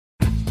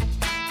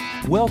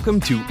Welcome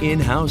to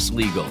In-House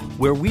Legal,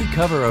 where we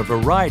cover a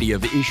variety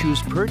of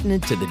issues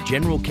pertinent to the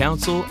general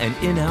counsel and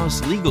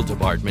in-house legal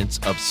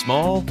departments of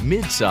small,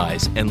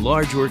 mid-size, and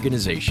large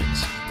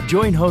organizations.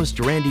 Join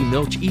host Randy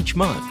Milch each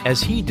month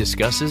as he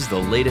discusses the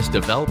latest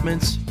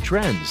developments,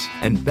 trends,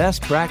 and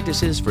best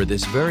practices for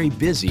this very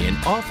busy and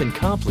often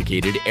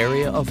complicated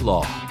area of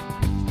law.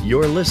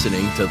 You're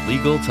listening to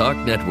Legal Talk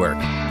Network.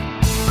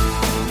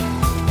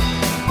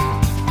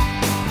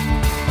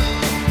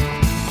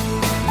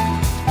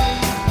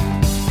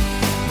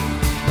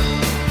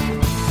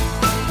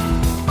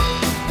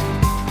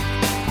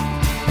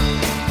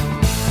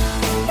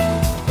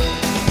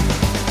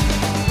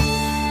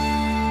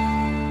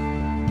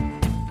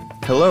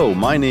 Hello,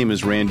 my name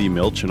is Randy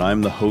Milch, and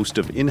I'm the host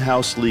of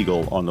In-House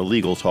Legal on the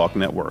Legal Talk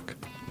Network.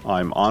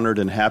 I'm honored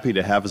and happy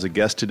to have as a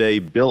guest today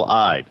Bill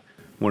Ide,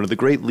 one of the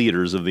great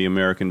leaders of the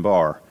American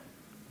bar.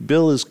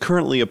 Bill is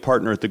currently a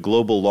partner at the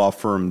global law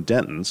firm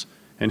Dentons,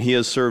 and he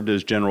has served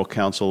as general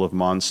counsel of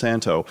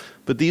Monsanto,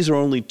 but these are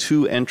only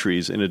two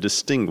entries in a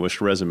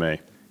distinguished resume.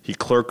 He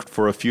clerked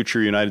for a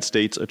future United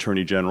States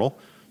Attorney General,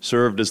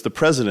 served as the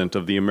president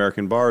of the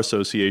American Bar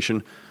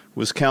Association,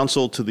 was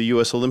counsel to the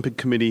U.S. Olympic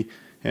Committee,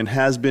 and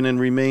has been and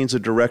remains a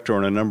director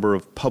on a number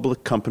of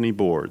public company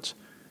boards.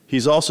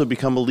 He's also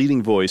become a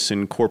leading voice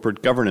in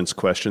corporate governance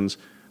questions,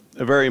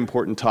 a very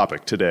important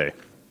topic today.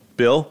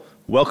 Bill,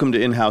 welcome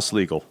to In-House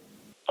Legal.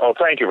 Oh,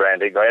 thank you,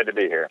 Randy. Glad to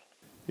be here.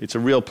 It's a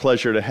real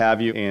pleasure to have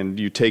you and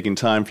you taking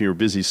time from your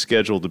busy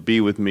schedule to be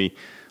with me.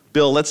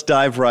 Bill, let's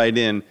dive right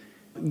in.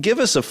 Give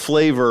us a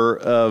flavor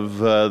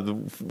of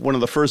one of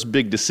the first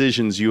big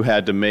decisions you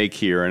had to make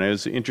here. And it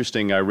was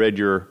interesting, I read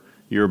your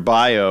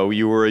bio.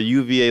 You were a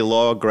UVA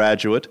law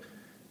graduate,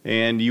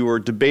 and you were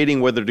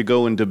debating whether to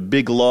go into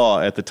big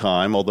law at the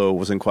time, although it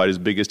wasn't quite as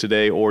big as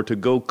today, or to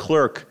go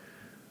clerk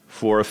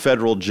for a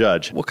federal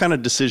judge. What kind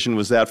of decision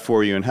was that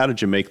for you, and how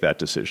did you make that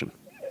decision?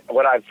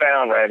 What I've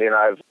found, Randy, and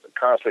I've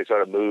constantly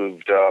sort of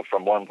moved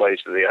from one place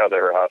to the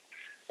other,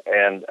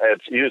 and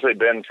it's usually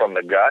been from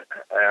the gut.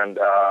 And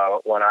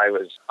when I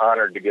was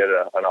honored to get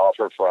an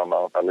offer from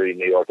a leading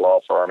New York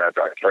law firm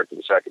after I clerked for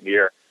the second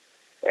year,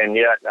 and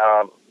yet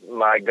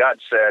my gut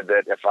said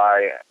that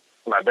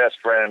my best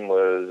friend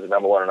was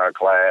number one in our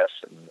class,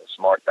 and a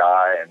smart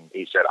guy, and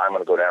he said, I'm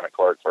going to go down and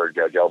clerk for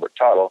Judge Elbert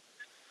Tuttle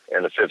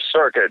in the Fifth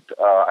Circuit.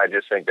 I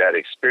just think that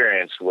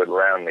experience would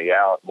round me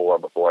out more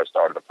before I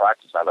started to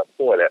practice. I thought,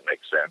 boy, that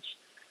makes sense.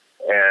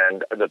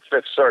 And the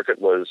Fifth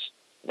Circuit was,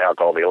 now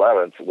called the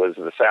 11th, was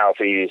the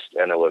Southeast,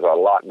 and there was a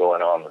lot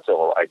going on in the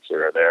civil rights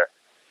era there.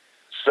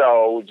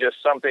 So just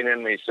something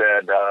in me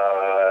said,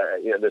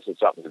 this is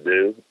something to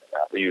do,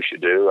 you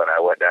should do. And I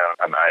went down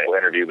and I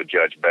interviewed with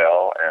Judge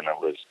Bell, and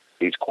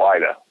he's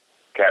quite a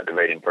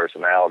captivating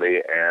personality.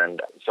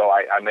 And so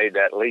I made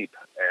that leap,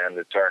 and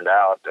it turned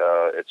out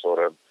it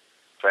sort of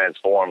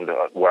transformed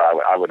where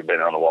I would have been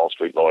on a Wall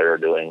Street lawyer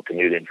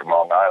commuting from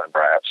Long Island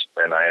perhaps,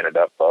 and I ended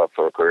up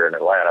for a career in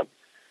Atlanta.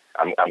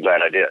 I'm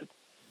glad I did.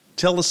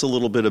 Tell us a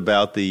little bit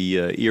about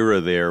the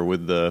era there,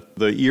 with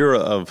the era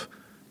of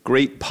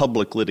great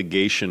public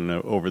litigation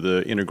over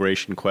the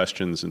integration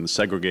questions and the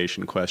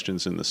segregation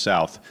questions in the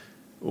South.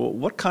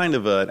 What kind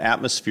of an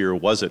atmosphere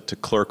was it to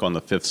clerk on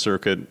the Fifth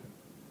Circuit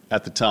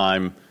at the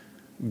time,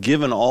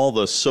 given all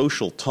the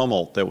social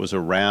tumult that was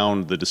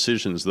around the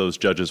decisions those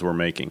judges were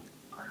making?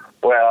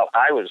 Well,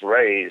 I was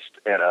raised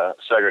in a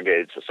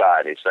segregated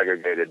society,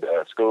 segregated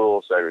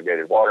schools,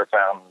 segregated water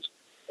fountains,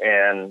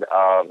 and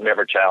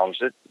never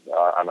challenged it.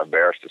 I'm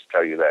embarrassed to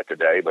tell you that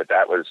today, but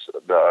that was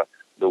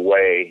the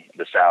way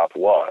the South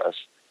was.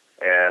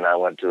 And I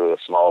went to a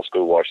small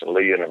school, Washington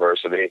Lee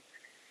University,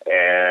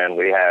 and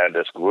we had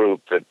this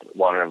group that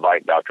wanted to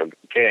invite Dr.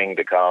 King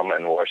to come,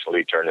 and Washington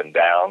Lee turned him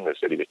down. The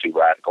city was too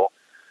radical.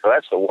 So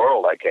that's the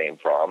world I came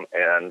from.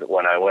 And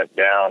when I went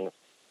down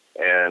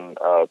and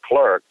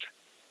clerked,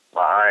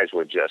 my eyes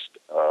were just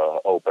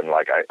open.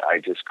 Like I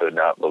just could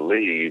not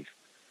believe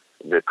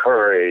the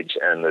courage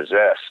and the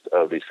zest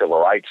of these civil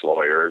rights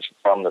lawyers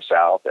from the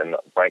South, and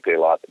frankly a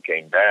lot that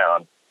came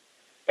down.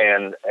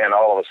 And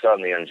all of a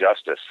sudden, the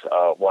injustice,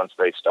 once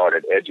they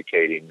started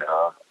educating,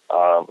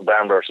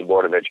 Brown versus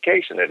Board of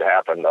Education had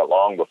happened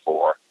long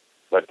before,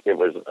 but it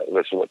was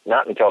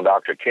not until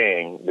Dr.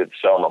 King did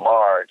Selma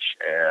March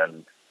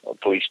and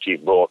Police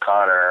Chief Bull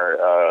Connor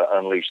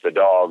unleashed the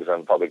dogs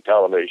on public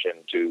television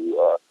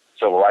to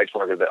civil rights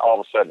workers that all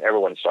of a sudden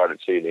everyone started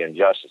seeing the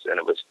injustice. And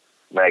it was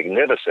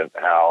magnificent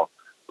how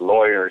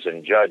lawyers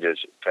and judges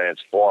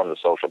transformed the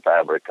social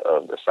fabric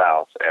of the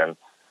South. And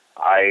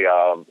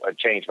I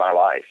changed my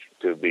life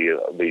to be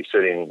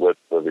sitting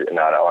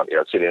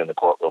sitting in the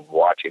courtroom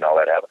watching all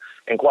that happen.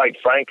 And quite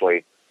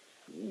frankly,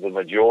 the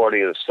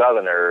majority of the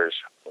Southerners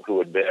who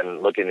had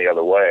been looking the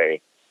other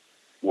way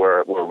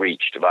were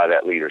reached by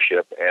that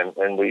leadership.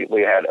 And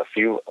we had a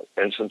few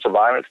instances of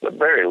violence, but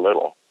very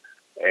little.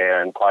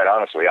 And quite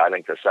honestly, I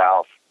think the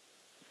South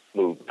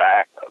moved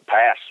back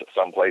past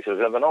some places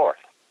in the North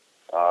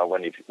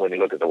when you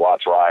look at the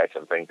Watts riots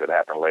and things that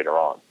happened later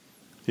on.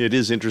 It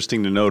is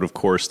interesting to note, of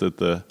course, that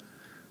the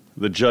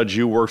the judge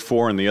you worked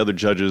for and the other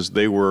judges,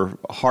 they were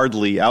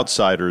hardly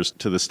outsiders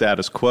to the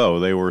status quo.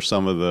 They were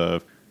some of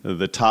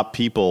the top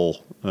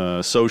people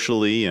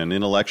socially and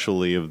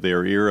intellectually of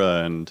their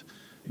era, and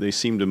they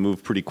seemed to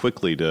move pretty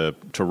quickly to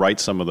right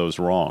some of those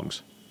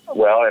wrongs.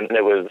 Well, and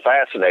it was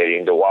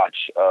fascinating to watch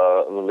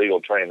the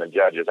legal training of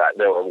judges.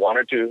 There were one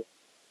or two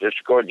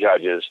district court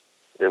judges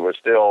that were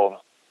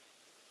still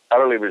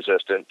utterly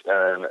resistant,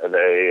 and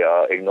they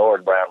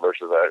ignored Brown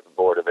versus the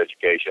Board of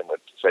Education, with,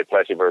 say,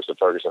 Plessy versus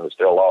Ferguson is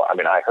still law. I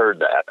mean, I heard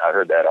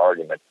that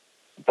argument.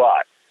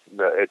 But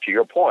to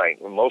your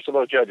point, most of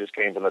those judges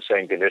came from the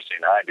same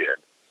conditioning I did,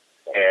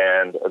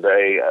 and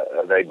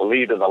they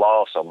believed in the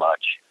law so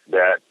much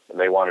that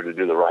they wanted to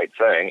do the right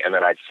thing. And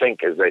then I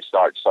think as they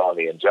saw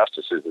the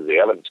injustices as the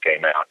evidence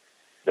came out,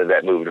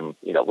 that moved them.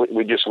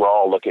 We just were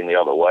all looking the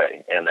other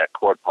way, and that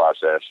court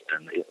process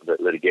and the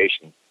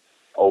litigation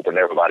opened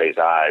everybody's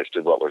eyes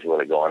to what was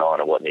really going on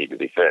and what needed to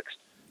be fixed.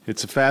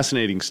 It's a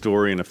fascinating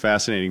story and a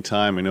fascinating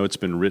time. I know it's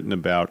been written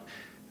about,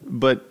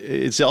 but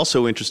it's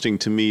also interesting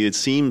to me. It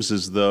seems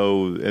as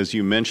though, as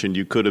you mentioned,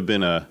 you could have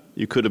been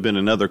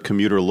another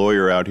commuter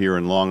lawyer out here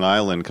in Long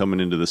Island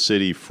coming into the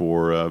city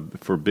for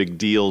big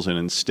deals, and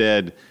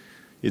instead,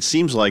 it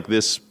seems like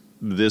this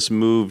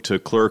move to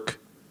clerk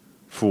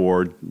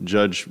for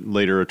Judge,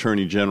 later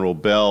Attorney General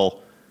Bell,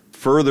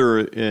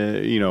 further,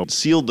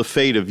 sealed the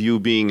fate of you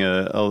being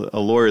a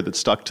lawyer that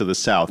stuck to the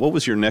South. What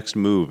was your next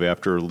move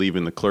after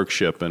leaving the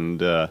clerkship?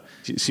 And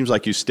it seems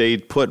like you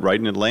stayed put right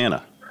in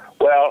Atlanta.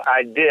 Well,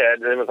 I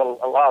did. There was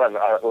a lot of,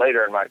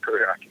 later in my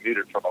career, I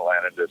commuted from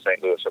Atlanta to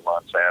St. Louis and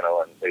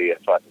Monsanto and New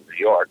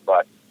York.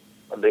 But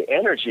the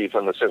energy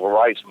from the civil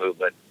rights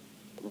movement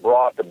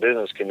brought the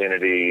business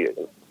community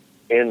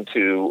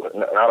into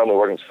not only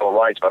working civil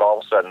rights, but all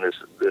of a sudden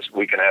this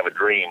we can have a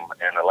dream,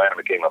 and Atlanta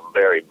became a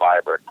very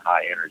vibrant,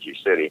 high-energy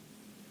city.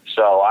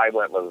 So I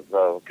went with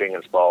King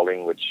 &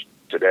 Spalding, which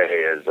today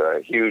is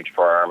a huge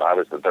firm. I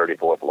was the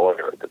 34th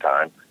lawyer at the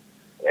time,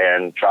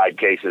 and tried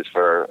cases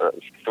for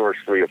first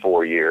 3 or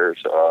 4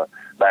 years.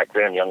 Back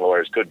then, young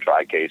lawyers could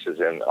try cases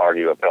and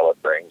argue appellate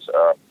things.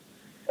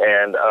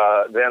 And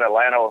then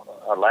Atlanta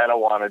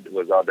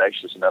was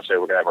audacious enough to say,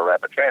 we're going to have a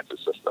rapid transit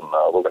system.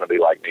 We're going to be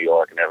like New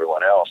York and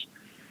everyone else.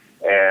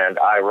 And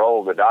I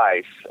rolled the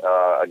dice.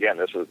 Again,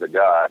 this was the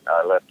gut.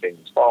 I left King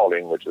 &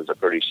 Spalding, which was a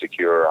pretty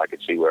secure, I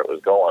could see where it was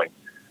going,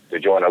 to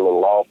join a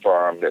little law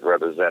firm that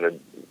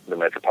represented the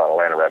Metropolitan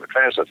Atlanta Rapid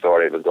Transit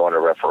Authority. It was going to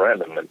a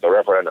referendum. And if the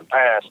referendum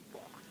passed,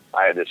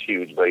 I had this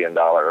huge $1 billion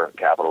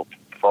capital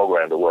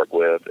program to work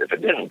with. If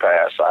it didn't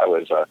pass, I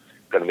was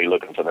going to be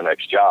looking for the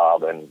next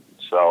job. And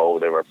so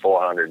there were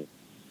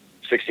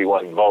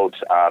 461 votes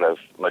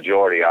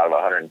majority out of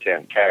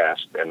 110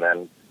 cast. And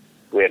then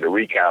we had to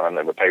recount them.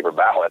 There were paper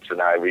ballots,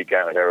 and I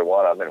recounted every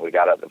one of them, and we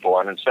got up to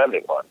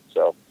 471.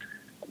 So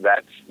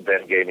that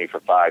then gave me for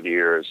 5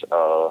 years.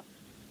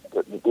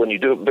 When you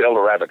build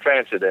a rapid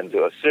transit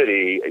into a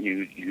city,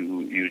 you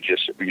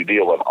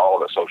deal with all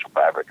the social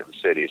fabric of the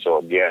city. So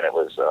again, it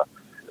was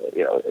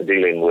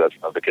dealing with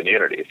the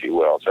community, if you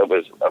will. So it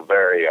was a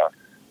very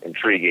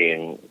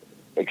intriguing,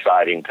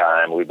 exciting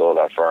time. We built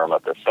our firm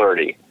up to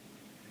 30.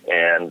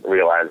 And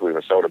realized we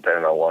were so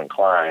dependent on one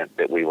client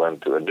that we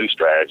went to a new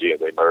strategy, and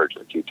we merged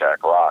with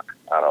Q-Tac Rock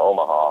out of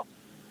Omaha.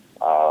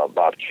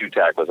 Bob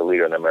Q-Tac was a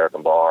leader in the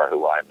American Bar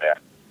who I met,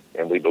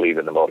 and we believed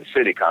in the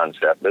multi-city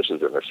concept. This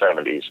was in the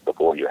 70s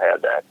before you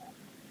had that.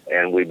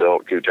 And we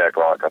built Q-Tac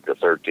Rock up to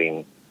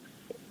 13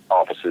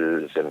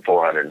 offices and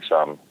 400 and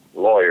some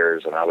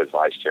lawyers, and I was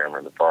vice chairman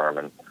of the firm.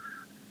 And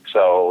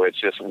so it's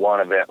just one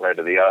event led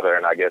to the other,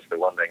 and I guess the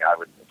one thing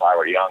if I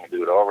were young and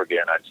do it over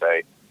again, I'd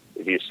say,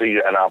 if you see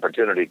an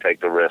opportunity,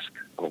 take the risk.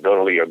 I mean,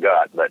 go to your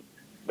gut, but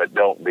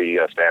don't be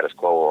status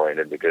quo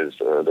oriented, because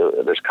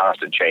there's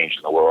constant change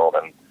in the world,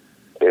 and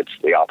it's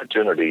the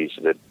opportunities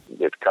that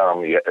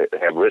come. You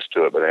have risk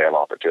to it, but they have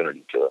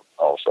opportunity to it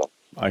also.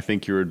 I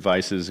think your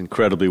advice is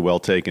incredibly well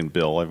taken,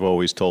 Bill. I've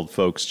always told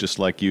folks, just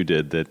like you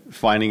did, that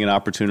finding an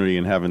opportunity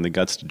and having the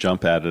guts to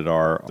jump at it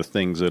are the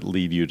things that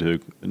lead you to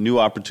new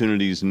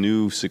opportunities,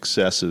 new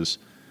successes.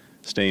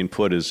 Staying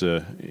put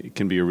it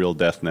can be a real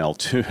death knell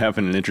to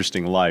having an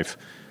interesting life.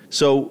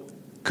 So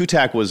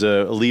Q-Tac was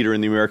a leader in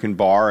the American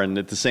Bar, and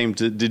at the same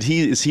time,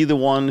 is he the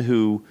one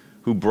who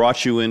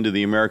brought you into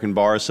the American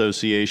Bar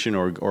Association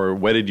or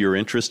whetted your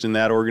interest in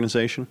that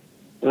organization?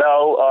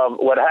 No,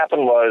 what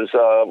happened was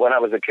when I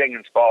was at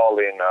King &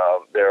 Spalding,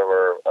 there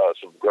were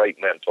some great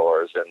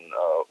mentors, and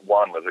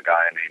one was a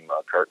guy named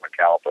Kirk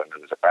McAlpin,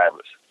 who was a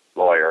fabulous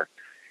lawyer.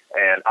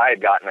 And I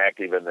had gotten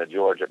active in the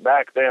Georgia.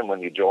 Back then, when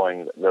you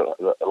joined the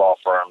law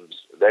firms,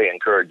 they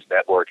encouraged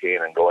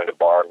networking and going to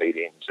bar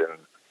meetings, and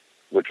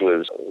which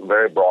was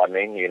very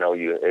broadening.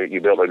 You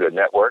built a good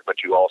network, but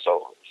you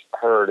also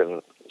heard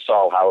and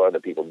saw how other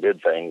people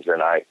did things,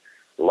 and I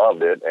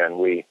loved it. And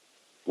we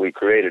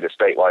created a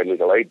statewide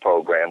legal aid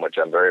program, which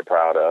I'm very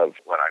proud of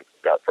when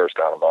I first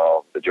got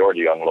involved, the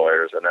Georgia young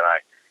lawyers. And then I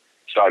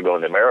started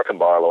going to American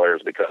Bar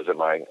lawyers because of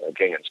my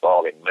King &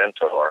 Spalding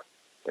mentor,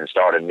 and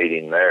started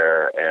meeting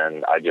there,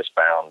 and I just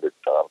found it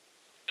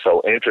so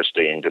so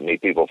interesting to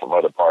meet people from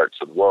other parts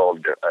of the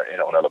world, in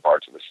other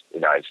parts of the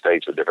United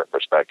States with different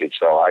perspectives.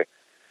 So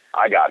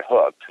I got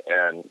hooked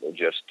and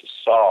just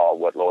saw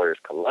what lawyers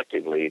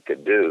collectively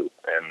could do.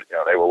 And,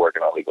 they were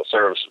working on legal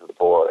services for the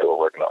poor. They were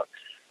working on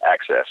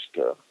access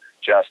to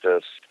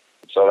justice.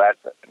 So that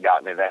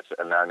got me.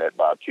 And I met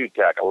Bob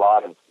Cutek, a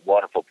lot of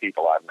wonderful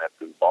people I've met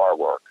through bar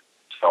work.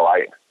 So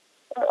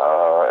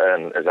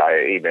and as I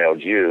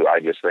emailed you, I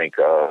just think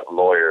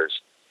lawyers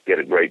get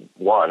a great,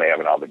 one, they have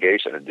an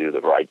obligation to do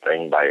the right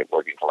thing by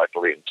working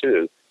collectively, and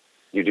two,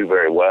 you do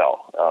very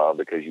well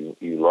because you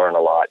learn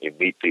a lot, you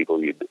meet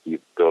people, you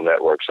build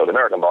networks. So the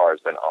American Bar has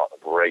been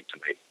great to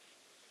me,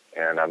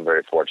 and I'm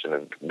very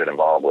fortunate to have been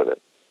involved with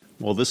it.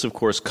 Well, this, of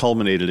course,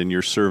 culminated in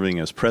your serving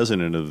as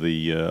president of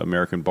the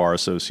American Bar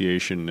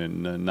Association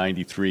in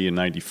 93 and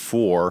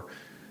 94.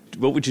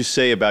 What would you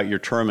say about your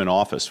term in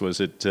office? Was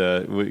it,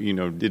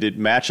 did it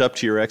match up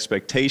to your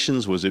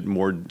expectations? Was it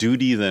more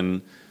duty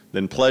than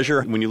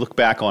pleasure? When you look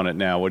back on it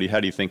now, how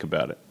do you think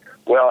about it?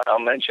 Well, I'll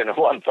mention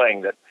one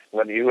thing that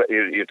when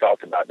you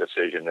talked about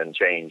decision and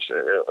change.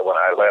 When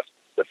I left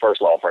the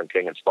first law firm,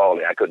 King &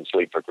 Spalding, I couldn't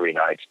sleep for 3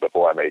 nights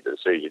before I made the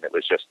decision. It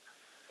was just,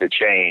 the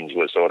change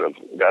was sort of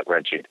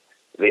gut-wrenching.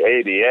 The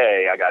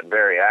ABA, I got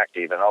very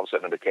active, and all of a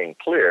sudden it became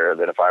clear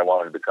that if I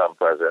wanted to become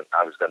president,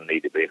 I was going to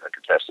need to be in a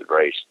contested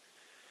race.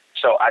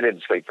 So I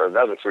didn't sleep for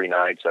another 3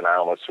 nights, and I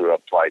almost threw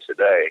up twice a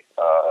day.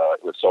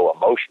 It was so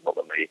emotional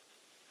to me.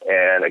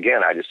 And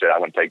again, I just said,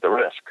 I'm going to take the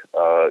risk.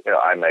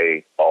 I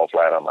may fall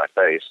flat on my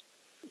face.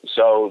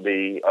 So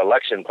the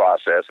election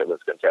process, it was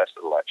a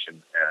contested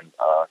election, and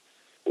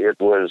it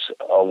was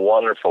a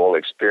wonderful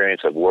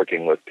experience of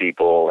working with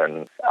people.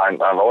 And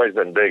I've always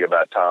been big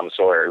about Tom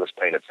Sawyer. Let's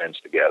paint a fence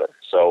together.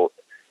 So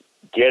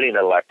getting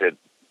elected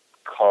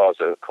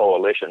caused a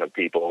coalition of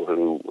people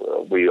who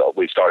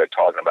we started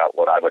talking about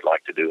what I would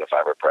like to do if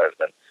I were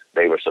president.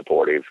 They were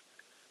supportive.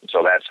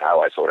 So that's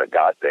how I sort of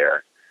got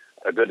there.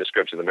 A good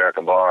description of the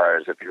American Bar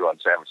is if you were on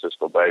San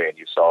Francisco Bay and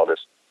you saw this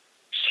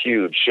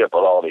huge ship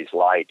with all these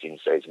lights, you can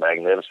say it's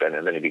magnificent.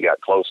 And then if you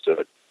got close to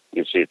it,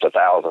 you'd see it's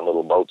 1,000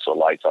 little boats of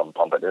lights on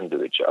pumping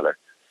into each other.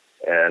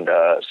 And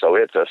so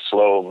it's a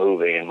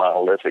slow-moving,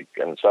 monolithic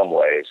in some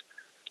ways.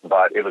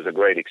 But it was a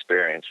great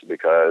experience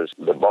because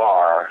the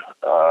bar,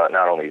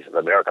 not only the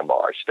American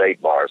Bar,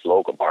 state bars,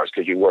 local bars,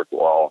 because you work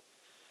with all,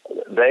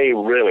 they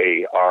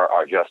really are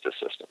our justice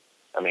system.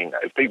 I mean,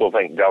 if people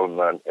think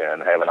government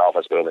and having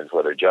office buildings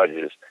where they're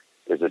judges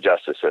is the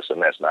justice system,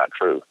 that's not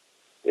true.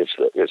 It's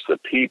the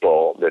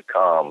people that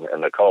come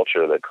and the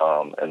culture that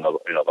come and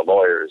the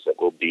lawyers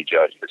that will be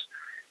judges.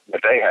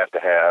 But they have to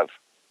have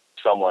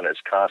someone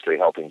that's constantly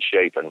helping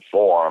shape and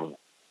form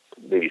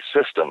the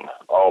system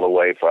all the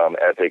way from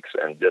ethics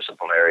and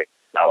disciplinary,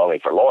 not only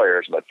for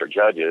lawyers but for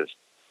judges,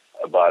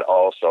 but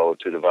also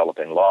to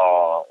developing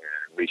law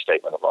and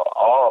restatement of law.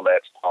 All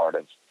that's part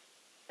of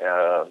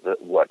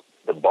what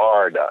the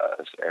bar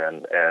does,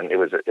 and it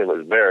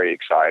was very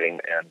exciting.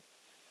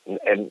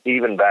 And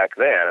even back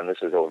then, and this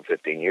is over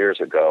 15 years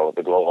ago,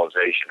 the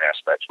globalization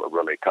aspects were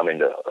really coming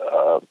to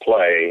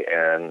play,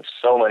 and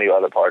so many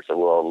other parts of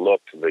the world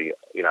looked to the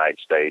United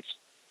States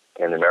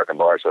and the American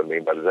Bar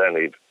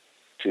representative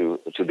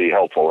to be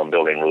helpful in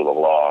building rule of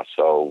law.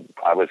 So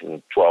I was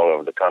in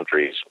 12 of the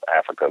countries.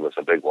 Africa was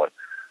a big one,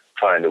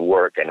 trying to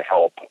work and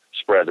help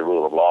spread the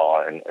rule of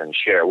law and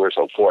share. We're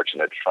so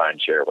fortunate to try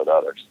and share with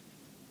others.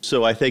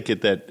 So I take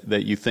it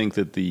that you think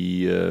that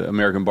the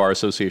American Bar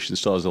Association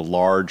still has a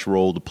large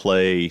role to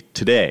play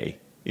today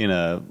in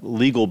a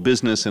legal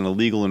business and a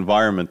legal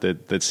environment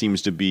that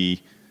seems to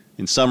be,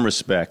 in some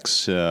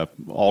respects,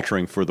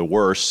 altering for the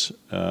worse.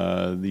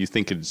 Do you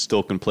think it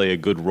still can play a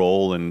good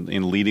role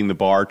in leading the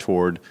bar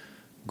toward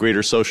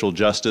greater social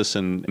justice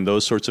and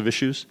those sorts of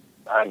issues?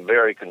 I'm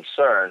very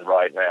concerned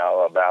right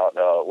now about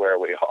where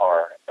we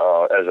are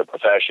as a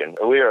profession.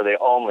 We are the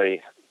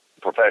only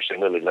profession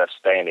really left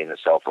standing is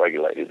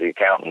self-regulated. The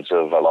accountants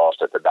have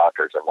lost it. The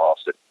doctors have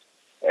lost it.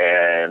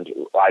 And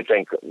I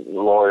think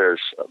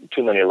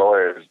too many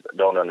lawyers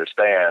don't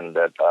understand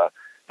that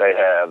they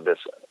have this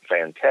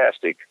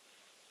fantastic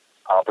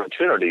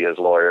opportunity as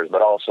lawyers,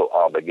 but also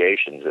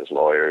obligations as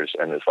lawyers.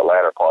 And it's the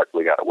latter part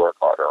we got to work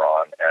harder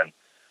on. And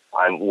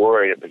I'm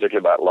worried particularly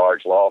about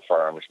large law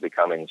firms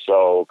becoming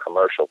so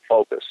commercial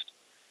focused.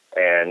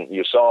 And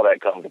you saw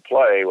that come to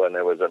play when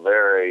there was a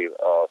very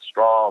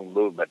strong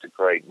movement to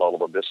create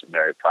multiple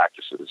disciplinary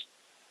practices.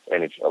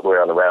 And if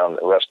we're around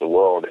the rest of the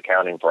world,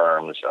 accounting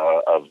firms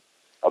of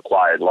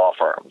acquired law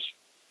firms.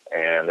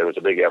 And there was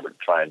a big effort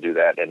to try and do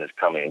that, and it's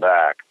coming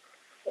back.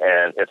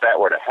 And if that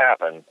were to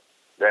happen,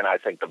 then I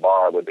think the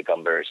bar would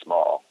become very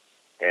small.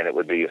 And it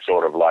would be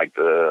sort of like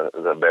the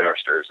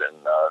barristers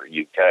in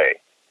the UK.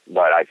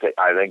 But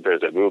I think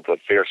there's a group of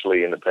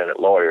fiercely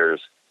independent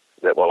lawyers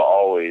that will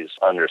always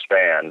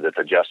understand that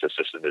the justice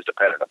system is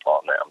dependent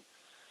upon them.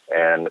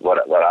 And what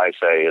I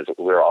say is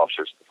we're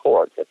officers of the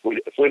court. If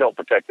we don't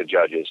protect the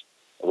judges,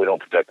 if we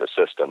don't protect the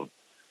system,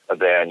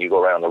 then you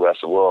go around the rest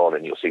of the world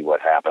and you'll see what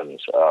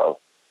happens.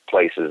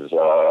 Places,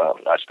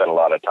 I spent a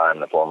lot of time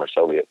in the former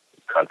Soviet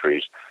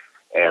countries,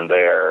 And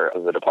there,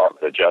 the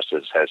Department of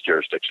Justice has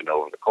jurisdiction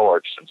over the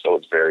courts, and so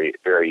it's very,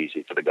 very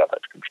easy for the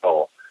government to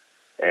control.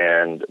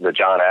 And the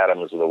John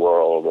Adams of the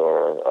world,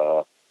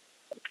 or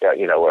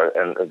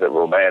and the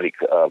romantic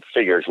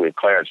figures with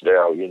Clarence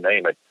Darrow, you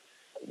name it,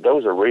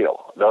 those are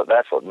real.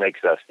 That's what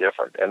makes us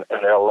different. And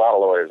there are a lot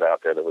of lawyers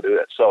out there that will do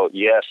that. So,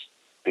 yes,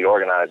 the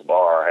organized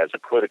bar has a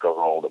critical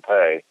role to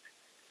play.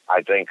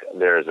 I think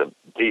there's a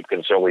deep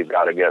concern we've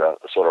got to get a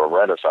sort of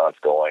renaissance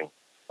going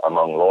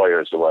among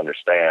lawyers to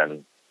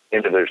understand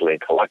individually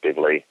and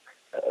collectively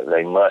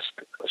they must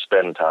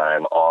spend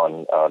time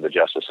on the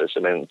justice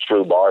system. And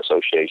through bar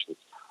associations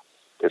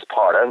is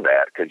part of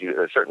that, because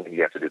there's certain things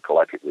you have to do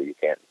collectively. You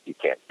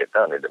can't get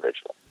done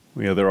individually.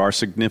 Yeah, there are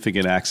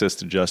significant access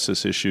to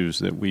justice issues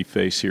that we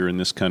face here in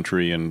this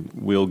country, and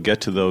we'll get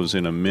to those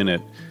in a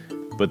minute.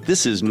 But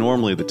this is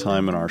normally the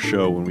time in our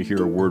show when we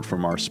hear a word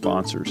from our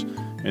sponsors,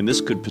 and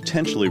this could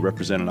potentially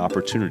represent an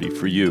opportunity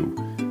for you.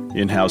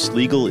 In-House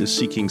Legal is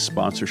seeking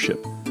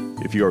sponsorship.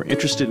 If you are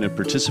interested in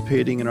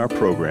participating in our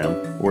program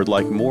or would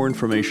like more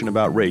information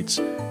about rates,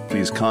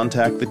 please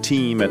contact the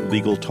team at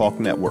Legal Talk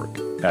Network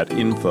at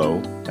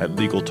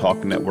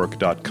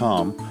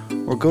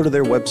info@legaltalknetwork.com or go to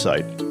their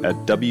website at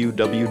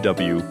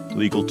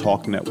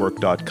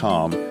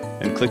www.legaltalknetwork.com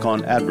and click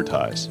on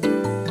Advertise.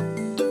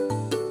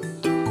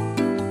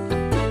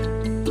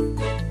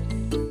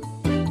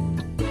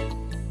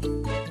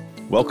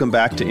 Welcome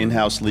back to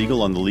In-House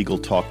Legal on the Legal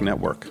Talk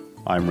Network.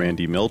 I'm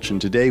Randy Milch,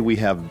 and today we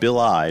have Bill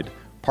Ide,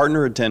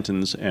 partner at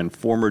Denton's and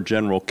former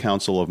general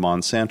counsel of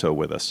Monsanto,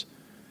 with us.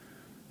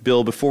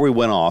 Bill, before we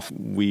went off,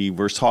 we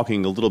were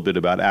talking a little bit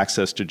about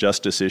access to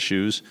justice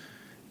issues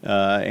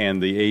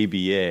and the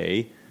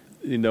ABA.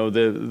 You know,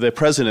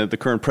 the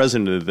current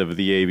president of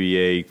the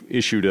ABA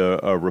issued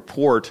a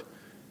report,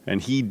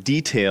 and he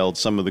detailed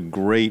some of the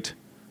great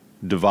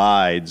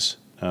divides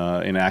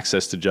in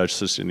access to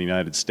justice in the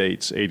United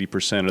States.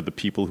 80% of the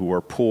people who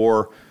are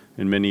poor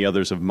and many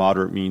others of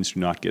moderate means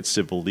do not get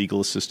civil legal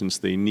assistance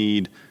they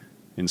need.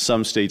 In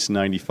some states,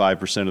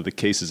 95% of the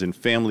cases in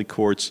family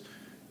courts,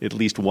 at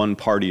least one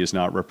party is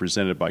not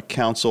represented by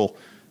counsel.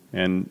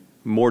 And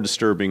most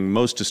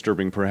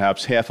disturbing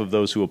perhaps, half of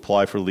those who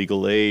apply for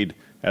legal aid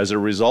as a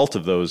result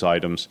of those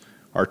items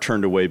are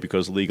turned away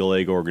because legal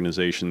aid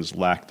organizations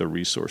lack the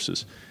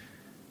resources.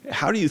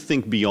 How do you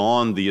think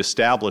beyond the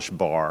established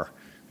bar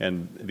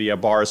and the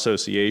bar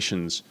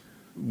associations,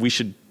 we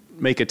should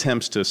make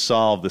attempts to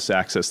solve this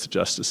access to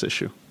justice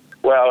issue?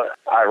 Well,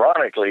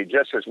 ironically,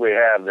 just as we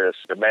have this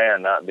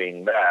demand not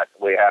being met,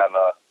 we have,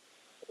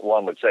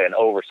 one would say, an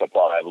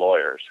oversupply of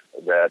lawyers,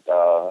 that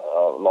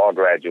law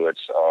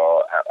graduates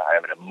are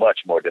having a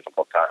much more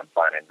difficult time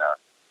finding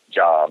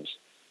jobs.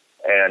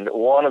 And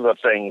one of the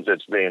things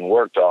that's being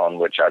worked on,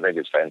 which I think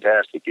is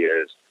fantastic,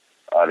 is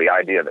the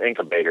idea of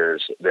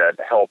incubators that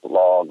help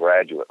law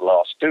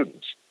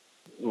students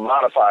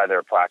modify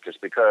their practice,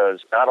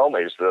 because not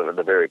only is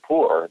the very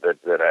poor that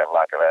have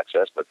lack of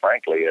access, but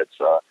frankly, it's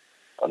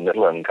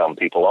middle-income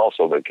people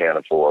also that can't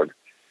afford.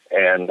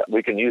 And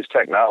we can use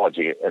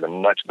technology in a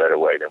much better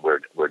way than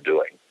we're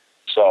doing.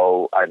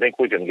 So I think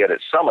we can get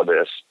at some of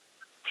this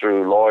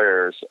through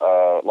lawyers.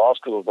 Law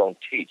schools don't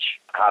teach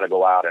how to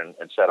go out and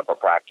set up a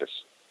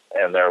practice.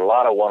 And there are a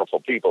lot of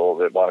wonderful people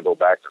that want to go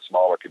back to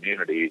smaller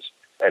communities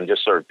and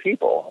just serve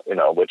people,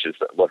 which is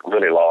what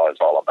really law is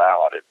all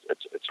about.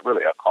 It's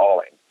really a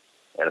calling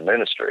and a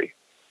ministry,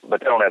 but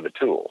they don't have the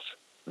tools.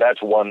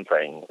 That's one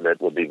thing that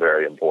would be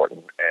very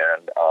important.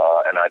 And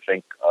I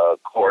think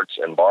courts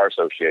and bar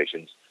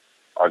associations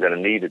are going to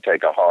need to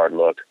take a hard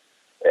look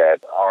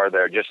at, are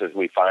there, just as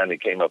we finally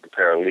came up with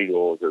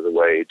paralegals as a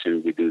way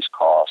to reduce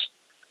costs,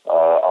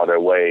 are there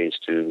ways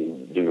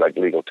to do like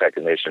legal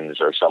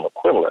technicians or some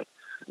equivalent?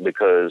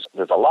 Because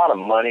there's a lot of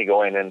money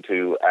going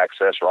into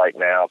access right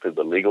now through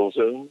the legal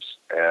Zooms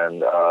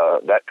and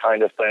that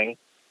kind of thing,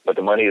 but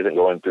the money isn't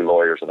going through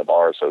lawyers and the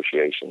bar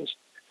associations.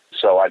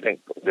 So I think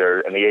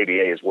and the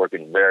ABA is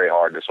working very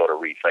hard to sort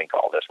of rethink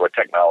all this, where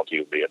technology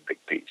will be a big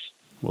piece.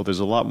 Well, there's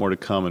a lot more to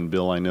come, and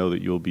Bill, I know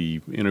that you'll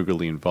be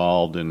integrally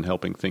involved in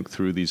helping think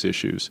through these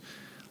issues.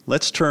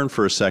 Let's turn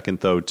for a second,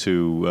 though,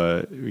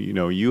 to,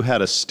 you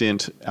had a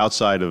stint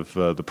outside of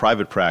the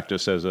private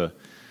practice as the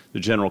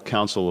general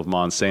counsel of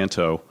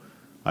Monsanto.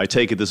 I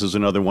take it this is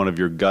another one of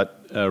your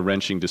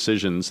gut-wrenching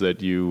decisions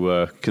that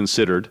you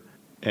considered,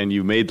 and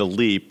you made the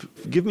leap.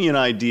 Give me an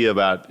idea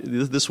about,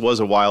 this was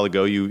a while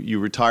ago, you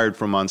retired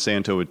from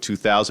Monsanto in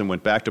 2000,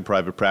 went back to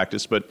private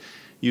practice, but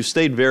you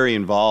stayed very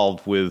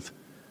involved with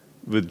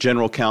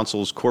general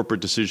counsel's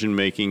corporate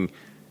decision-making.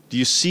 Do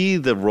you see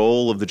the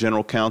role of the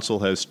general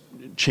counsel as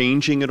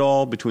changing at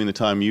all between the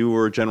time you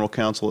were general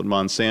counsel at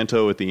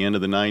Monsanto at the end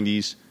of the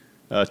 90s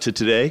to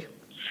today?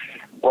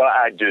 Well,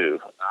 I do.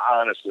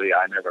 Honestly,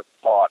 I never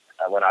thought,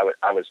 when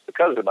I was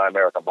because of my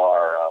American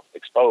Bar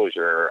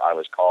exposure, I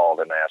was called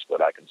and asked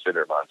what I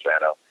consider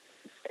Monsanto.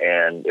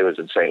 And it was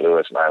in St.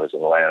 Louis and I was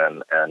in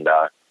Atlanta.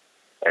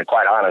 And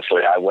quite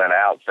honestly, I went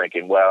out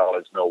thinking, well,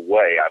 there's no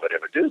way I would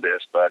ever do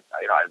this, but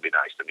it'd be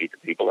nice to meet the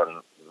people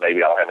and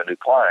maybe I'll have a new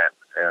client.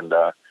 And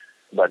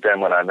But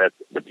then when I met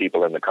the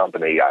people in the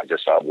company, I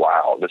just thought,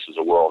 wow, this is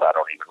a world I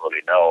don't even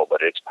really know,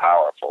 but it's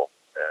powerful.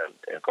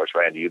 And of course,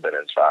 Randy, you've been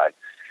inside.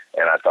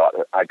 And I thought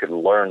I could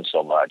learn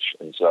so much.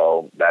 And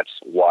so that's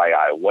why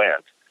I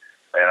went.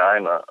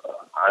 And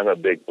I'm a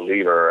big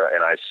believer,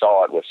 and I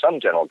saw it with some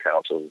general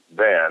counsels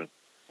then,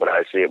 but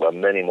I see it with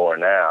many more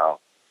now,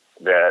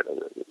 that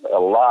a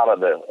lot of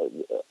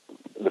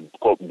the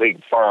quote,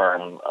 big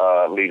firm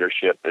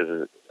leadership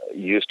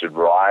used to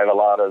drive a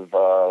lot of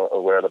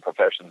where the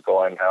profession's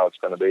going, how it's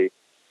going to be.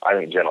 I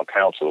think general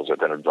counsels are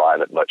going to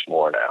drive it much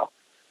more now.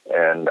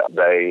 And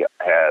they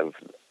have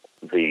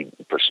the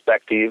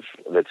perspective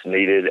that's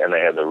needed, and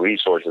they have the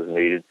resources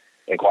needed.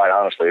 And quite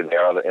honestly, they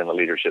are in the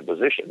leadership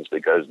positions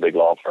because big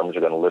law firms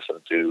are going to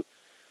listen to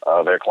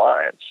their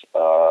clients.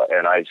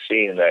 And I've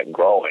seen that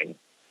growing,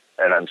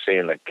 and I'm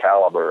seeing the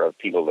caliber of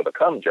people that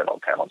become general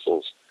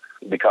counsels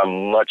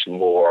become much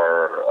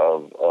more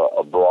of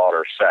a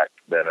broader sect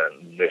than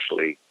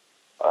initially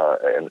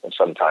in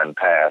some time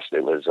past.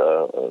 It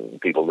was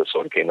people that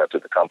sort of came up to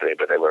the company,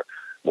 but they were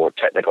more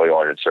technically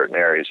oriented in certain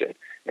areas.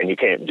 And you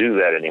can't do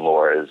that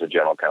anymore as a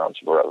general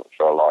counsel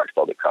for a large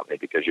public company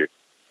because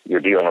you're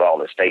dealing with all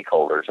the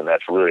stakeholders, and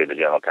that's really the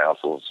general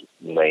counsel's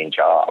main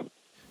job.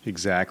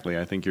 Exactly.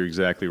 I think you're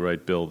exactly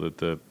right, Bill, that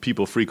the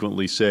people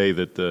frequently say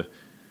that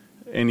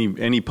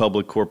any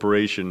public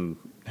corporation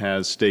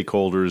has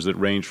stakeholders that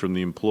range from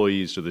the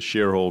employees to the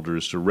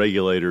shareholders to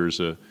regulators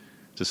to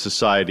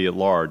society at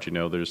large. You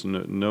know, there's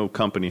no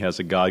company has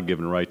a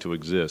God-given right to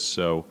exist.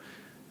 So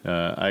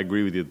I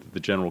agree with you that the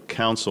general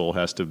counsel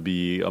has to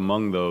be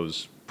among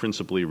those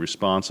principally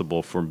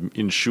responsible for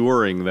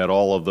ensuring that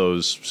all of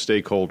those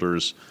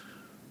stakeholders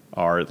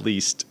are at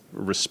least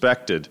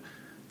respected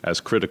as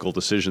critical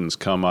decisions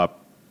come up.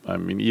 I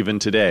mean, even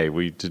today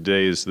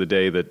is the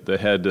day that the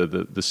head of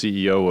the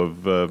CEO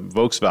of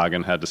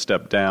Volkswagen had to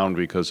step down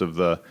because of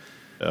the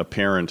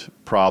apparent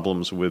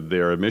problems with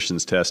their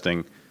emissions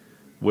testing.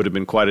 Would have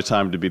been quite a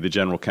time to be the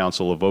general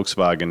counsel of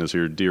Volkswagen as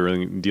you're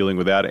dealing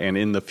with that. And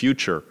in the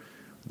future,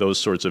 those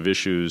sorts of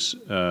issues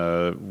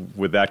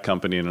with that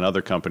company and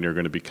another company are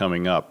going to be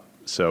coming up.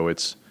 So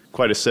it's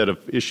quite a set of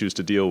issues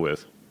to deal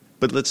with.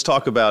 But let's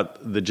talk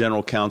about the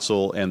general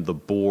counsel and the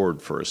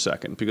board for a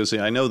second, because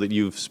I know that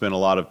you've spent a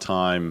lot of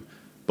time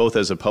both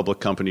as a public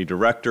company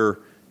director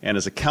and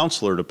as a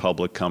counselor to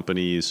public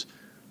companies.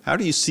 How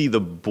do you see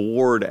the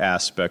board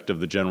aspect of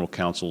the general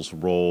counsel's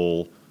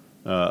role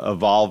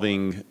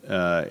evolving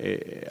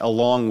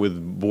along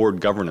with board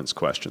governance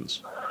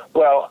questions?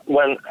 Well,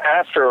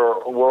 after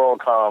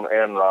WorldCom,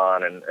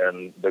 Enron,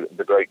 and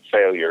the great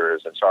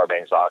failures, and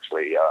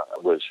Sarbanes-Oxley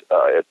was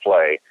at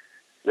play,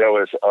 there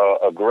was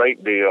a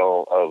great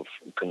deal of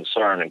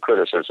concern and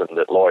criticism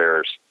that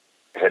lawyers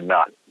had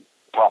not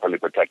properly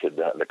protected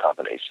the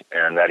companies,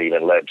 and that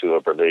even led to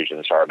a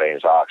provision,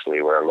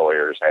 Sarbanes-Oxley, where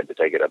lawyers had to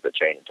take it up the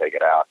chain and take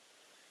it out.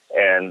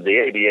 And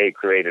the ABA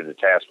created a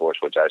task force,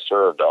 which I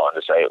served on,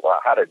 to say, well,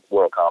 how did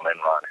WorldCom,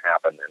 Enron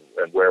happen,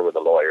 and where were the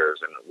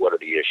lawyers, and what are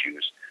the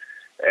issues?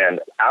 And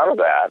out of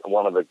that,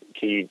 one of the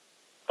key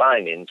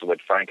findings,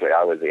 which frankly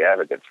I was the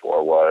advocate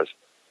for, was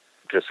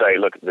to say,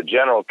 look, the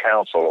general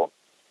counsel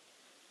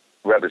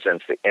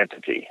represents the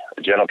entity.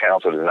 The general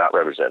counsel does not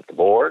represent the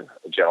board.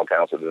 The general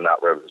counsel does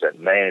not represent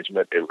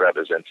management. It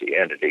represents the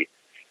entity.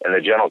 And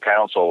the general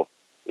counsel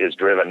is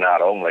driven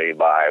not only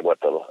by what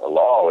the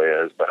law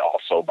is, but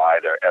also by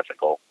their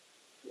ethical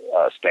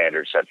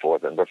standards set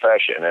forth in the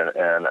profession.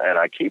 And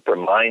I keep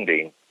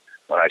reminding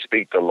when I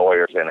speak to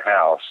lawyers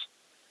in-house,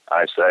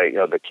 I say,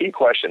 the key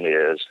question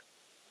is,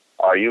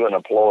 are you an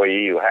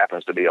employee who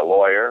happens to be a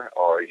lawyer,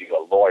 or are you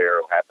a lawyer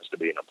who happens to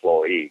be an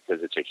employee?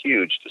 Because it's a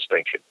huge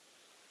distinction.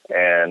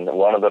 And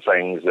one of the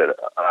things that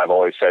I've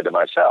always said to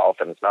myself,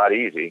 and it's not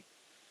easy,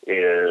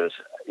 is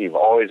you've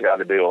always got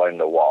to be willing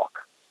to walk.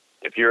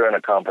 If you're in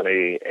a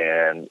company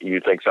and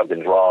you think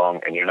something's wrong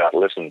and you're not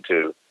listened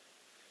to,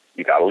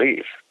 you got to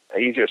leave.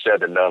 Easier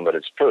said than done, but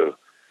it's true,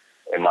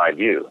 in my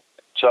view.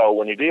 So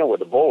when you deal with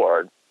the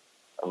board,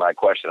 my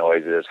question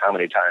always is, how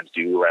many times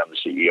do you go around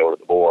the CEO to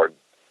the board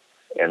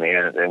and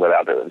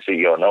without the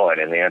CEO knowing?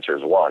 And the answer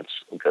is once,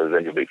 because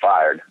then you'll be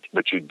fired.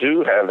 But you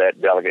do have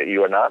that delegate.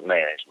 You are not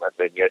management,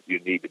 but yet you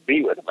need to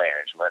be with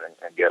management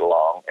and get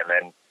along. And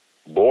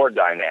then board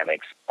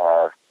dynamics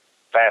are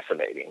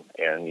fascinating.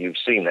 And you've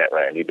seen that,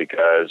 Randy,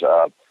 because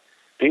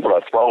people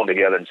are thrown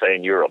together and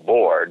saying you're a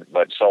board,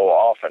 but so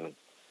often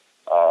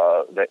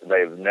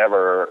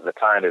the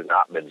time has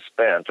not been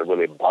spent to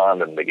really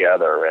bond them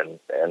together.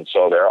 And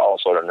so they're all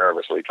sort of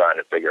nervously trying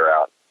to figure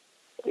out,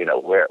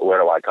 where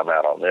do I come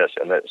out on this?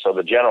 And so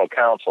the general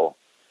counsel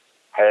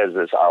has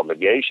this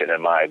obligation,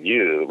 in my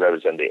view,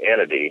 representing the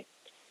entity,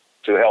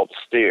 to help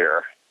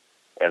steer,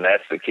 and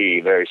that's the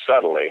key, very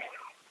subtly.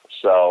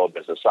 So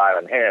there's a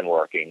silent hand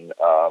working,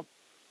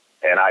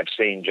 and I've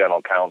seen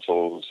general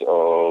counsels,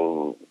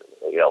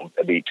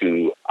 be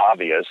too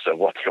obvious of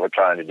what they were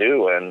trying to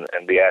do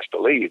and be asked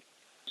to leave.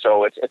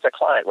 So it's a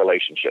client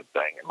relationship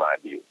thing, in my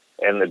view.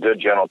 And the good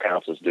general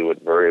counsels do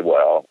it very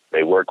well.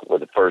 They work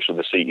with the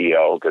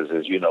CEO, because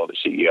as you know, the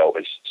CEO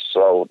is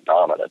so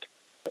dominant.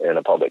 in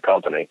a public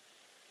company.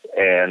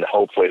 And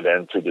hopefully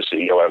then through the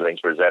CEO,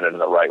 everything's presented in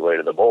the right way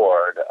to the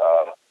board.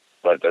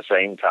 But at the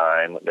same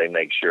time, they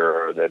make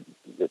sure that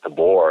the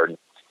board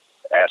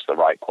asks the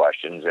right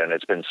questions. And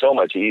it's been so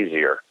much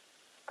easier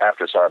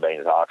after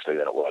Sarbanes-Oxley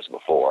than it was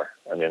before.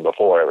 I mean,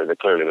 before it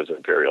clearly was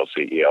Imperial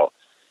CEO.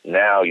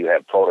 Now you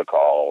have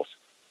protocols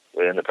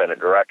with independent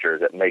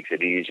directors that makes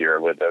it easier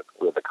with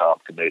the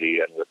comp committee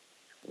and with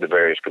the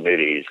various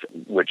committees,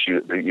 which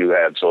you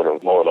have sort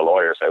of more of the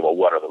lawyers say, well,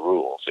 what are the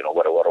rules?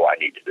 What do I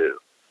need to do?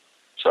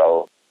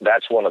 So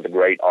that's one of the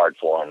great art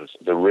forms.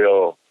 The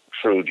real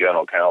true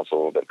general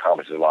counsel that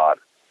accomplishes a lot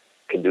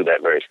can do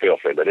that very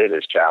skillfully, but it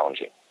is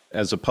challenging.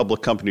 As a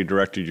public company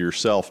director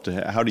yourself,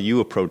 how do you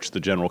approach the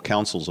general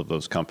counsels of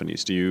those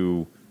companies? Do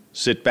you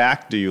sit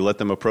back? Do you let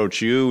them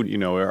approach you?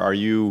 Are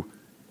you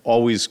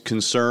always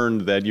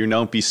concerned that you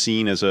don't be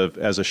seen as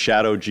a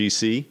shadow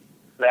GC?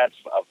 That's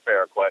a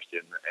fair question.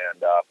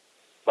 And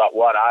but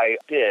what I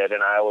did,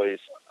 and I always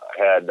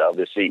had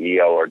the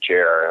CEO or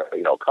chair,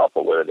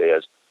 coupled with it,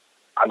 is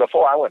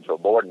before I went to a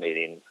board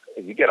meeting,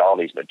 you get all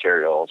these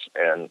materials,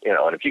 and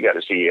and if you got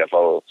a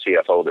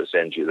CFO that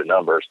sends you the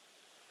numbers,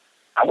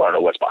 I want to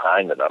know what's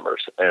behind the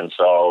numbers. And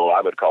so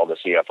I would call the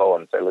CFO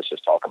and say, let's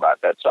just talk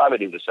about that. So I would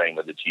do the same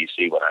with the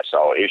GC when I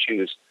saw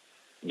issues,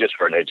 just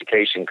for an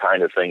education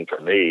kind of thing for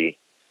me,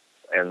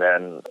 and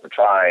then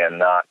try and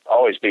not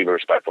always be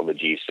respectful to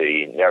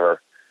GC,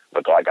 never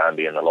look like I'm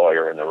being the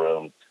lawyer in the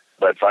room.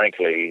 But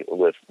frankly,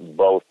 with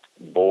both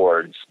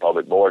boards,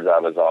 public boards I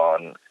was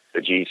on, the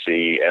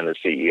GC and the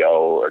CEO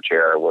or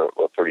chair were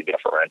pretty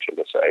deferential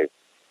to say,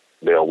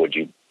 Bill, would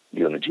you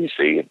and the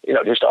GC,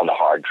 just on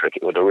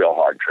the real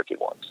hard, tricky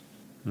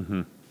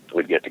ones,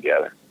 we'd get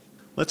together.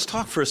 Let's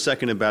talk for a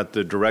second about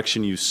the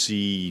direction you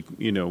see,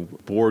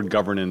 board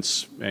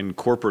governance and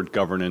corporate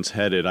governance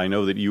headed. I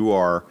know that you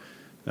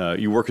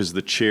work as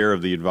the chair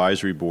of the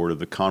advisory board of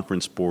the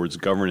Conference Board's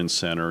Governance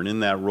Center, and in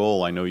that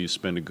role, I know you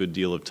spend a good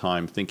deal of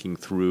time thinking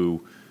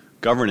through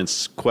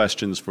governance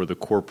questions for the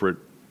corporate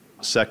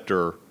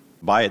sector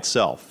by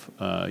itself.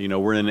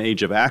 We're in an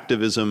age of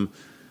activism.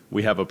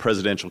 We have a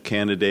presidential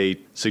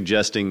candidate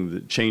suggesting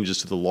the changes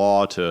to the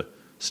law to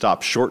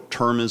stop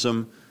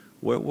short-termism.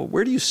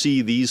 Where do you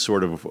see these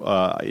sort of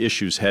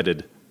issues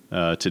headed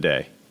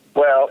today?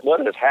 Well,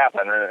 what has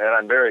happened, and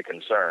I'm very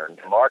concerned,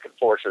 market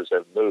forces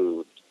have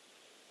moved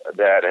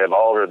that have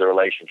altered the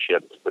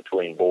relationship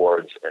between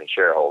boards and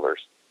shareholders.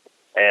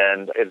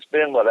 And it's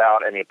been without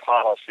any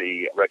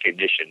policy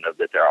recognition of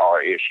that there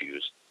are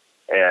issues.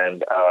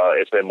 And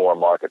it's been more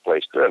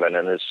marketplace driven.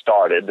 And it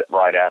started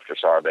right after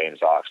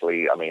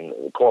Sarbanes-Oxley. I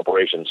mean,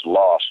 corporations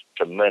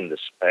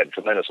had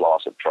tremendous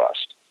loss of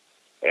trust.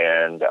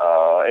 And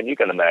you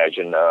can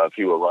imagine if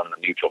you were running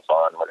a mutual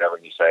fund, whatever,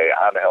 and you say,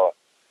 how the hell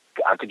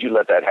could you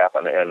let that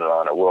happen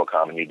on a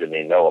WorldCom and you didn't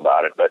even know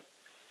about it? But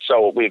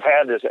so we've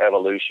had this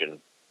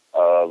evolution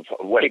of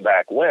way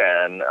back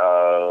when,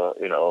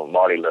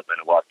 Marty Lippman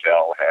and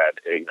Wachtell had,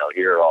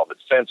 here are all the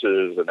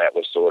defenses, and that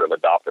was sort of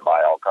adopted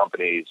by all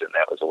companies, and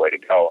that was the way to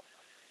go.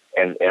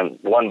 And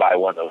one by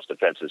one, those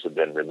defenses have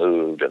been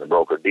removed, and the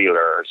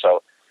broker-dealer.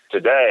 So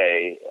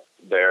today,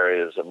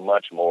 there is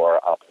much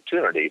more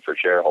opportunity for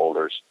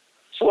shareholders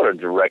sort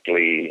of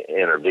directly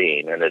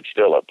intervene, and it's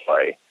still at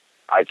play.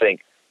 I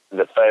think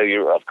the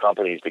failure of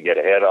companies to get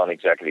ahead on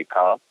executive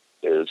comp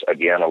is,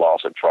 again, a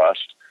loss of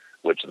trust,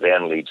 which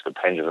then leads the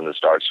pendulum to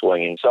start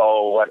swinging.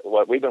 So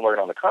what we've been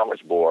working on the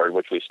Conference Board,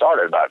 which we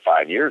started about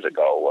 5 years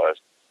ago, was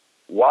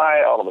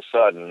why all of a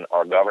sudden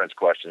are governance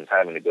questions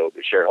having to go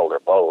to shareholder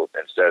vote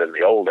instead of in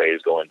the old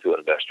days going to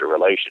investor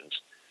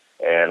relations?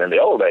 And in the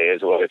old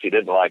days, well, if you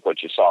didn't like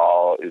what you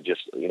saw, you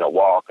just,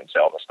 walk and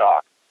sell the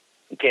stock.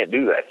 You can't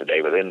do that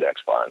today with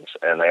index funds.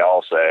 And they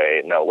all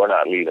say, no, we're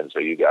not leaving, so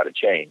you got to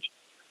change.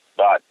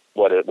 But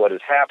what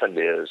has happened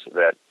is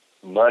that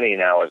money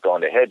now has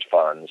gone to hedge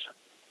funds,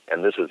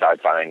 and this is, I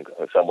find,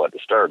 somewhat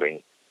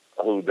disturbing,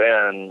 who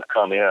then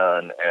come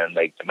in and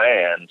make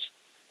demands.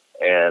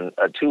 And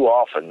too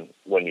often,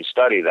 when you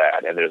study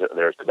that, and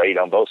there's debate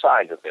on both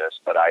sides of this,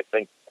 but I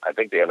think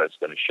the evidence is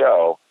going to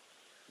show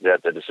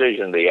that the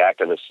decision the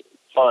activist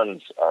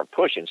funds are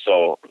pushing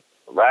so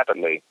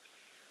rapidly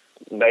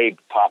may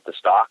pop the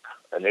stock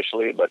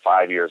initially, but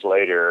 5 years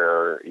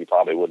later, you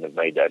probably wouldn't have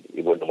made that.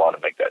 You wouldn't want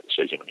to make that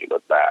decision when you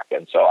look back.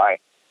 And so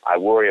I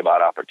worry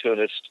about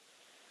opportunists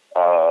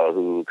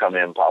who come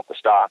in, pop the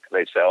stock,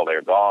 they sell,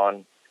 they're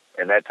gone,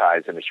 and that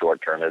ties into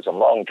short-termism,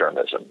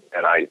 long-termism.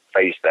 And I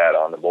faced that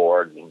on the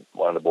board, and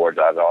one of the boards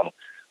I was on,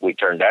 we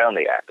turned down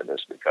the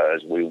activists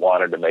because we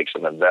wanted to make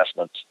some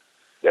investments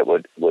that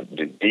would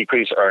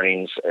decrease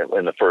earnings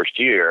in the first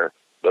year,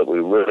 but we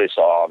really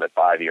saw that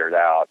 5 years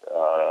out,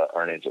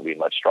 earnings will be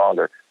much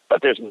stronger.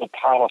 But there's no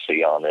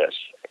policy on this,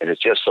 and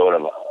it's just sort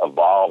of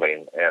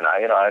evolving. And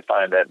I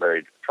find that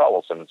very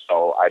troublesome.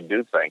 So I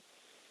do think,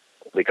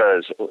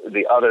 because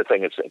the other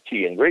thing that's a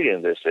key ingredient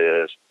in this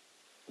is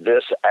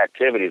this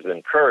activity is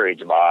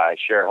encouraged by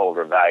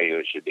shareholder value.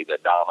 It should be the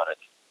dominant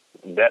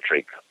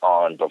metric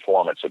on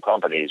performance of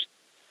companies,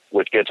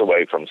 which gets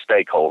away from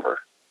stakeholder.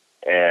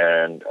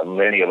 And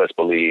many of us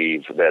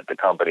believe that the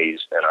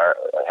companies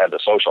have the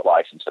social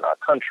license in our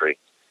country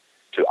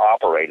to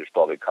operate as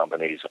public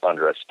companies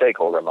under a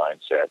stakeholder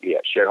mindset.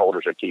 Yes,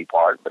 shareholders are a key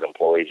part, but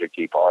employees are a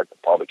key part, the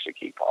public's a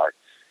key part.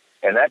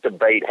 And that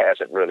debate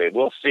hasn't really,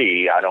 we'll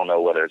see. I don't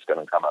know whether it's going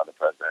to come out of the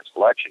president's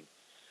election,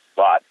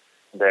 but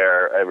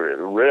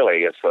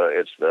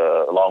it's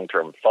the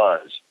long-term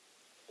funds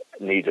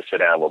need to sit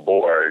down with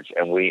boards,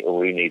 and we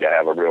need to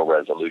have a real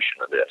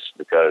resolution of this,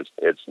 because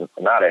it's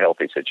not a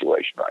healthy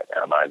situation right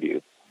now, in my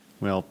view.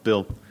 Well,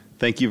 Bill,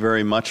 thank you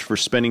very much for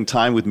spending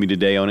time with me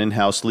today on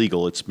In-House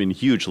Legal. It's been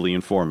hugely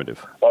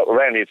informative. Well,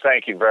 Randy,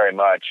 thank you very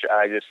much.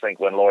 I just think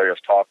when lawyers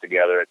talk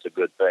together, it's a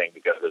good thing,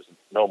 because there's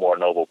no more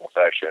noble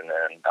profession,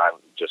 and I'm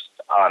just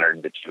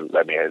honored that you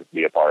let me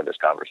be a part of this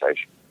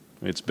conversation.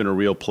 It's been a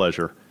real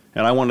pleasure.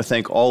 And I want to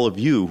thank all of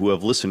you who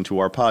have listened to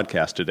our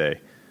podcast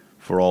today.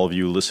 For all of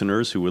you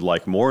listeners who would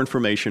like more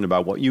information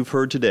about what you've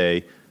heard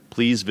today,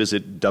 please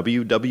visit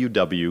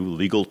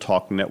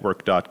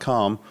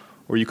www.legaltalknetwork.com,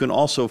 or you can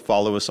also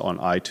follow us on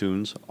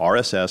iTunes,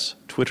 RSS,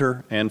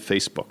 Twitter, and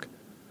Facebook.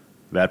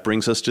 That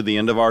brings us to the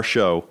end of our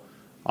show.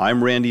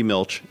 I'm Randy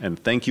Milch, and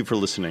thank you for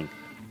listening.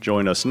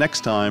 Join us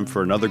next time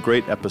for another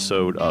great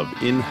episode of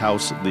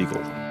In-House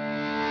Legal.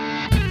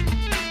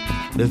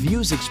 The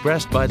views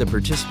expressed by the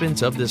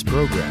participants of this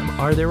program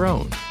are their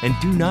own and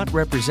do not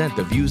represent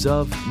the views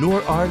of,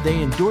 nor are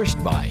they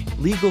endorsed by,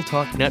 Legal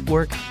Talk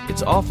Network,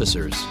 its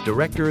officers,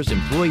 directors,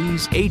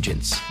 employees,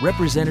 agents,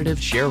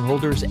 representatives,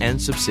 shareholders, and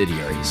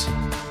subsidiaries.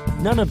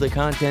 None of the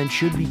content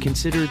should be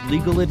considered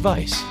legal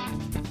advice.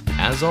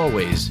 As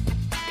always,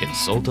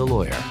 consult a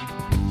lawyer.